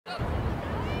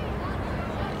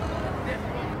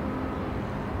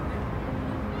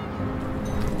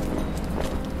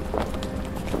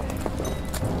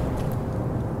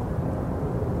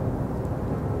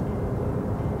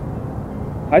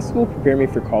High school prepared me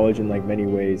for college in many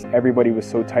ways. Everybody was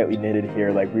so tightly knitted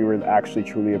here, we were actually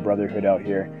truly a brotherhood out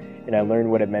here. And I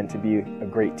learned what it meant to be a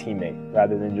great teammate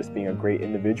rather than just being a great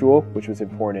individual, which was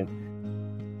important.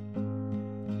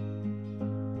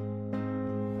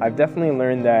 I've definitely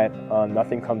learned that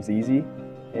nothing comes easy,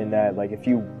 and that if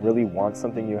you really want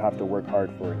something, you have to work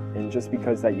hard for it. And just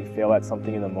because that you fail at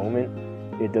something in the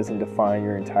moment, it doesn't define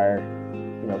your entire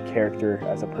character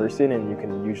as a person, and you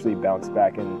can usually bounce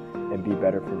back and be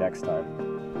better for next time.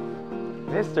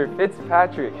 Mr.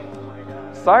 Fitzpatrick.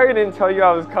 Sorry I didn't tell you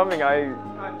I was coming.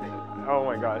 Oh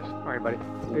my gosh. All right, buddy.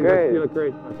 Good. You look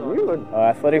great. That's awesome.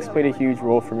 Athletics played a huge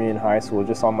role for me in high school,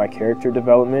 just on my character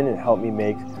development. It helped me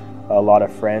make a lot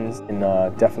of friends, and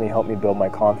definitely helped me build my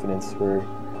confidence for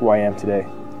who I am today.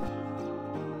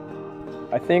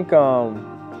 I think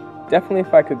definitely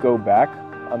if I could go back,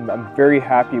 I'm very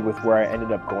happy with where I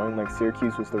ended up going.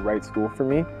 Syracuse was the right school for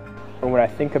me. And when I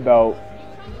think about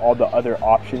all the other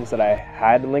options that I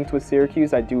had linked with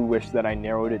Syracuse, I do wish that I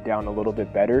narrowed it down a little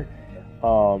bit better.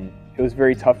 It was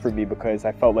very tough for me because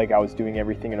I felt like I was doing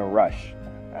everything in a rush.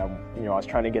 I was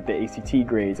trying to get the ACT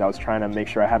grades. I was trying to make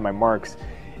sure I had my marks,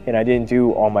 and I didn't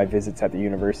do all my visits at the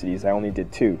universities. I only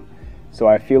did 2. So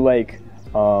I feel like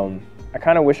I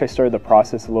kind of wish I started the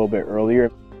process a little bit earlier.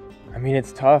 I mean,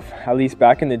 it's tough. At least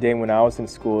back in the day when I was in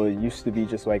school, it used to be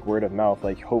just word of mouth.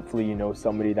 Hopefully you know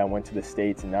somebody that went to the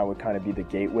States, and that would kind of be the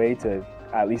gateway to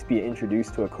at least be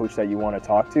introduced to a coach that you want to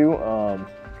talk to.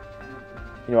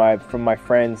 From my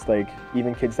friends,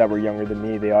 even kids that were younger than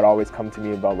me, they would always come to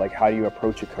me about how do you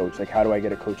approach a coach? How do I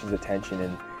get a coach's attention?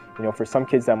 And for some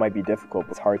kids that might be difficult.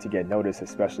 It's hard to get noticed,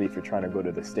 especially if you're trying to go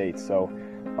to the States. So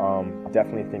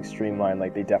definitely think Streamline,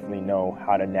 they definitely know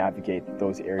how to navigate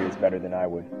those areas better than I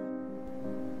would.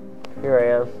 Here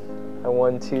I am. I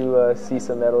won 2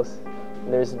 CISA medals.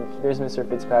 And there's Mr.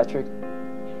 Fitzpatrick,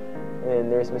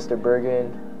 and there's Mr.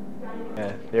 Bergen.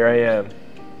 Yeah, there I am.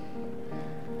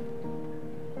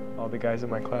 All the guys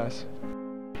in my class.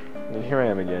 And here I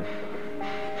am again.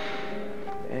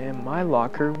 And my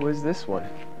locker was this one.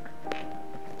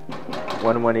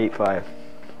 1185.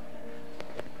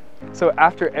 So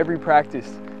after every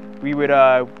practice, we would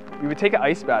take an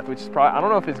ice bath, which is probably, I don't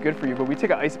know if it's good for you, but we take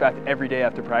an ice bath every day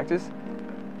after practice.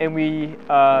 And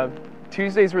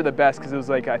Tuesdays were the best because it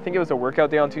was I think it was a workout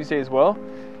day on Tuesday as well.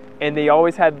 And they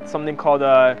always had something called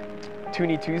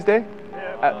Toonie Tuesday.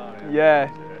 Yeah.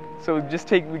 So we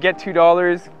get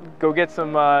 $2, go get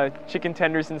some chicken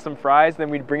tenders and some fries, then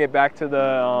we'd bring it back to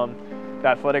the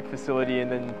athletic facility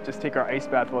and then just take our ice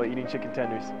bath while eating chicken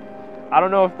tenders. I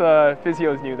don't know if the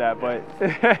physios knew that, but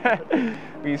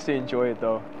we used to enjoy it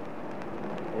though.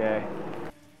 Yeah.